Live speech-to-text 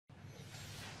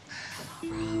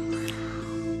Every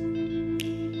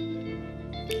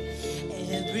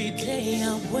day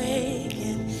I'm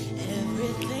waking,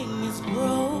 everything is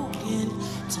broken.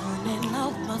 Turning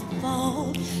off my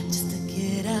phone just to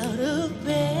get out of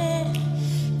bed.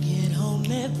 Get home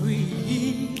every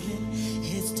evening,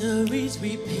 history's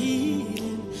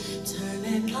repeating.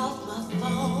 Turning off my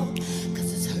phone,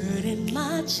 cause it's hurting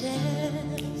my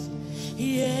chest.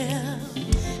 Yeah,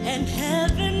 and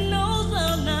heaven